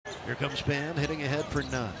Here comes Bam hitting ahead for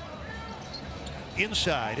none.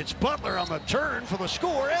 Inside, it's Butler on the turn for the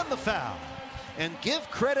score and the foul. And give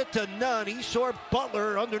credit to none. He saw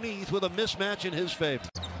Butler underneath with a mismatch in his favor.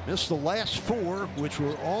 Missed the last four, which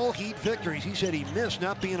were all Heat victories. He said he missed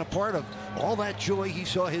not being a part of all that joy he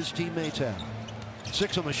saw his teammates have.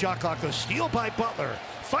 6 on the shot clock. The steal by Butler.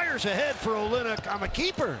 Fires ahead for Olynyk on the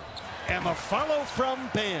keeper. And the follow from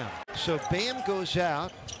Bam. So Bam goes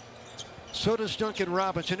out. So does Duncan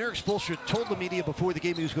Robinson. Eric Spoelstra told the media before the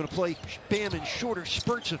game he was going to play Bam in shorter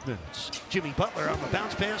spurts of minutes. Jimmy Butler on the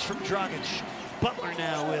bounce pass from Dragic. Butler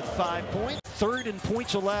now with 5 points. Third in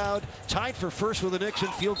points allowed. Tied for first with the Knicks in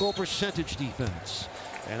field goal percentage defense.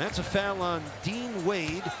 And that's a foul on Dean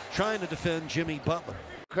Wade trying to defend Jimmy Butler.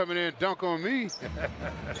 Coming in, dunk on me.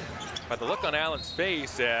 But the look on Allen's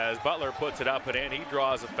face as Butler puts it up and in, he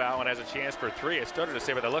draws a foul and has a chance for 3. I started to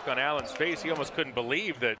say, but the look on Allen's face, he almost couldn't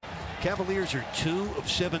believe that. Cavaliers are 2 of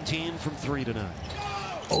 17 from 3 tonight.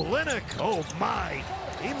 Olynyk, oh my.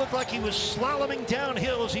 He looked like he was slaloming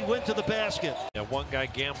downhill as he went to the basket. Yeah, one guy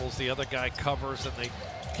gambles, the other guy covers, and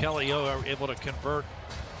Kelly are able to convert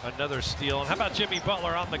another steal. And how about Jimmy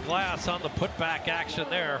Butler on the glass on the putback action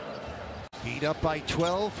there? Heat up by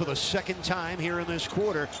 12 for the second time here in this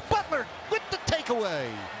quarter. Butler with the takeaway.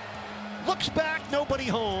 Looks back, nobody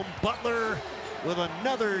home. Butler with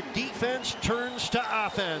another defense turns to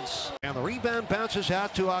offense. And the rebound bounces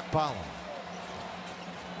out to Okpala.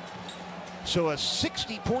 So a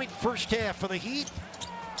 60-point first half for the Heat.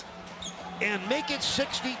 And make it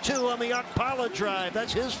 62 on the Okpala drive.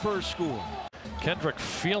 That's his first score. Kendrick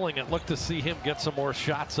feeling it. Look to see him get some more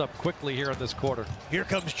shots up quickly here in this quarter. Here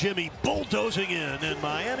comes Jimmy bulldozing in, and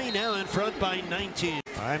Miami now in front by 19.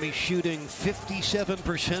 Miami shooting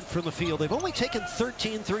 57% from the field. They've only taken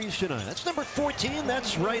 13 threes tonight. That's number 14.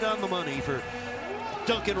 That's right on the money for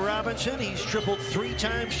Duncan Robinson. He's tripled 3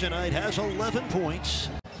 times tonight, has 11 points.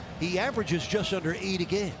 He averages just under 8 a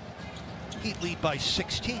game. Heat lead by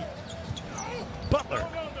 16. Butler.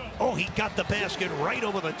 Oh, he got the basket right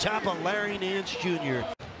over the top of Larry Nance Jr.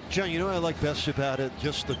 John, you know what I like best about it?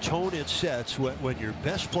 Just the tone it sets when your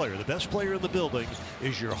best player, the best player in the building,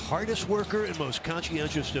 is your hardest worker and most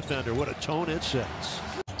conscientious defender. What a tone it sets.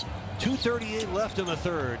 2:38 left in the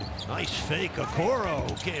third. Nice fake.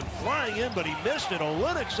 Okoro came flying in, but he missed it.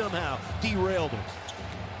 Olynyk somehow derailed him.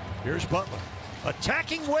 Here's Butler.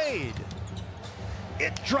 Attacking Wade.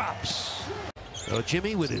 It drops. So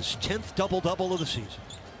Jimmy with his 10th double-double of the season.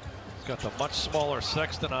 He's got the much smaller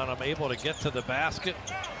Sexton on him, able to get to the basket,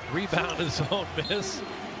 rebound his own miss.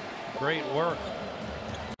 Great work.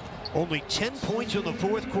 Only 10 points in the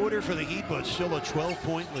fourth quarter for the Heat, but still a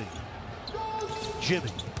 12-point lead. Jimmy.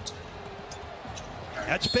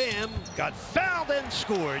 That's Bam. Got fouled and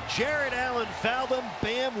scored. Jared Allen fouled him.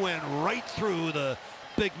 Bam went right through the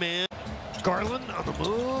big man. Garland on the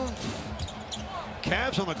move.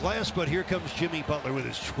 Cavs on the glass, but here comes Jimmy Butler with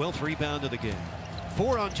his 12th rebound of the game.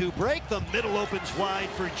 4-on-2 break. The middle opens wide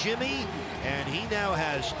for Jimmy, and he now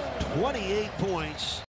has 28 points.